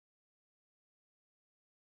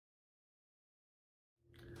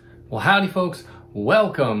Well, howdy folks,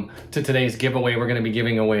 welcome to today's giveaway. We're gonna be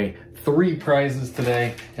giving away 3 prizes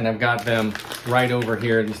today, and I've got them right over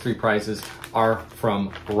here. These 3 prizes are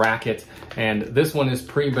from RAKIT, and this one is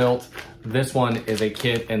pre-built, this one is a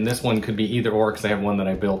kit, and this one could be either or because I have one that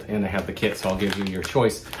I built and I have the kit, so I'll give you your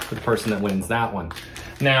choice for the person that wins that one.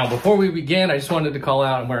 Now, before we begin, I just wanted to call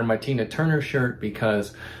out, I'm wearing my Tina Turner shirt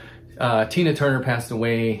because Tina Turner passed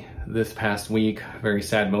away this past week, very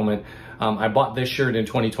sad moment. I bought this shirt in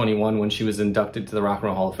 2021 when she was inducted to the Rock and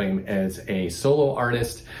Roll Hall of Fame as a solo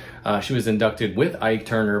artist. She was inducted with Ike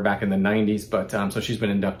Turner back in the 90s, but so she's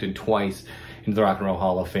been inducted twice into the Rock and Roll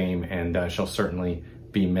Hall of Fame, and she'll certainly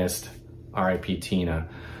be missed. R.I.P. Tina.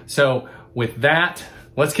 So with that,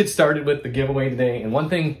 let's get started with the giveaway today. And one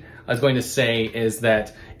thing I was going to say is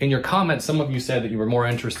that in your comments, some of you said that you were more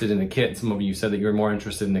interested in the kit, and some of you said that you were more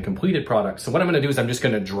interested in the completed product. So what I'm going to do is I'm just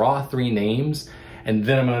going to draw 3 names, and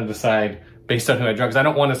then I'm going to decide based on who I draw, because I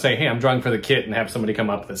don't want to say, hey, I'm drawing for the kit and have somebody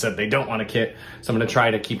come up that said they don't want a kit. So I'm going to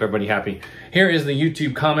try to keep everybody happy. Here is the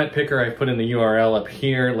YouTube comment picker. I put in the URL up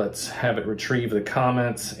here. Let's have it retrieve the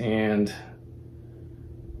comments, and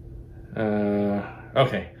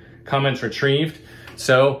okay, comments retrieved.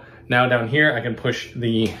 So now down here I can push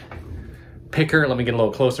the picker. Let me get a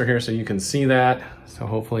little closer here so you can see that. So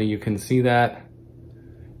hopefully you can see that.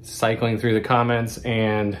 Cycling through the comments,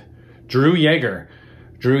 and Drew Yeager.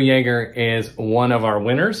 Drew Yeager is one of our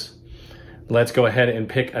winners. Let's go ahead and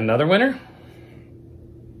pick another winner.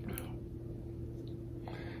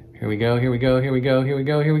 Here we go, here we go, here we go, here we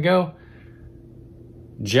go, here we go.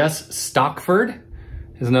 Jess Stockford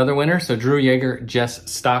is another winner. So Drew Yeager,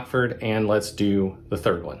 Jess Stockford, and let's do the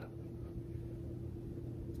 3rd one.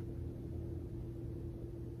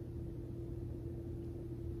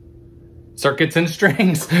 Circuits and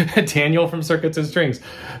Strings, Daniel from Circuits and Strings.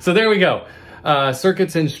 So there we go.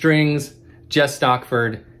 Circuits and Strings, Jess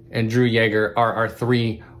Stockford, and Drew Yeager are our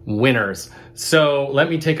 3 winners. So let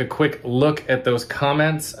me take a quick look at those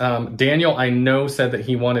comments. Daniel, I know, said that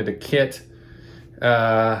he wanted a kit.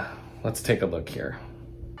 Let's take a look here.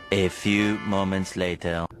 A few moments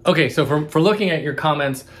later. Okay, so for looking at your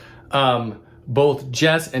comments, both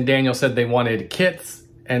Jess and Daniel said they wanted kits,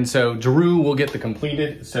 and so Drew will get the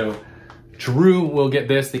completed. So Drew will get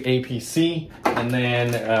this, the APC, and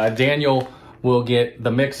then Daniel will get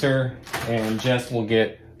the mixer, and Jess will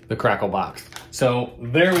get the Crackle box. So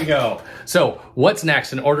there we go. So what's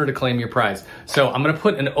next in order to claim your prize? So I'm gonna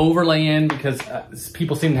put an overlay in because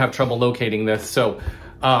people seem to have trouble locating this. So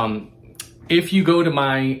if you go to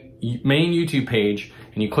my main YouTube page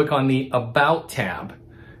and you click on the About tab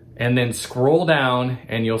and then scroll down,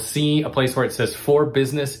 and you'll see a place where it says For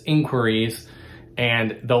Business Inquiries,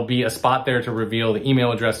 and there'll be a spot there to reveal the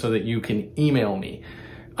email address so that you can email me.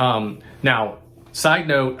 Now, side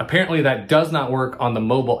note, apparently that does not work on the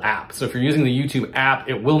mobile app. So if you're using the YouTube app,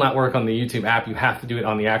 it will not work on the YouTube app. You have to do it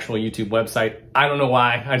on the actual YouTube website. I don't know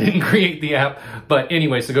why. I didn't create the app. But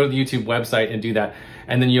anyway, so go to the YouTube website and do that,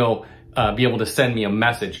 and then you'll be able to send me a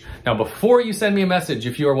message. Now, before you send me a message,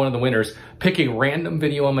 if you are one of the winners, pick a random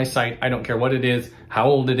video on my site. I don't care what it is, how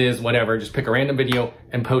old it is, whatever. Just pick a random video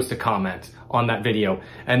and post a comment on that video.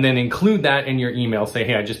 And then include that in your email. Say,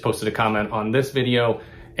 hey, I just posted a comment on this video,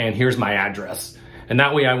 and here's my address. And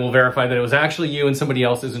that way I will verify that it was actually you and somebody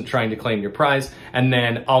else isn't trying to claim your prize. And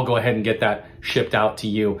then I'll go ahead and get that shipped out to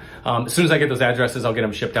you. As soon as I get those addresses, I'll get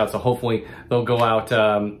them shipped out. So hopefully they'll go out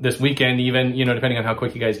this weekend, even, you know, depending on how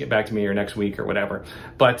quick you guys get back to me, or next week or whatever.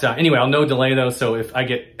 But anyway, I'll no delay those. So if I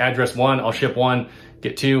get address 1, I'll ship 1,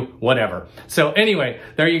 get 2, whatever. So anyway,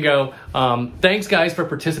 there you go. Thanks guys for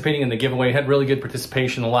participating in the giveaway. Had really good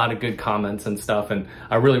participation, a lot of good comments and stuff, and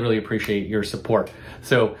I really, really appreciate your support.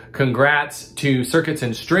 So congrats to Circuits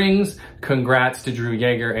and Strings, congrats to Drew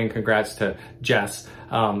Yeager, and congrats to Jess.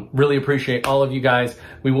 Really appreciate all of you guys.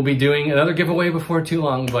 We will be doing another giveaway before too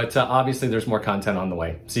long, but obviously there's more content on the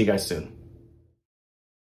way. See you guys soon.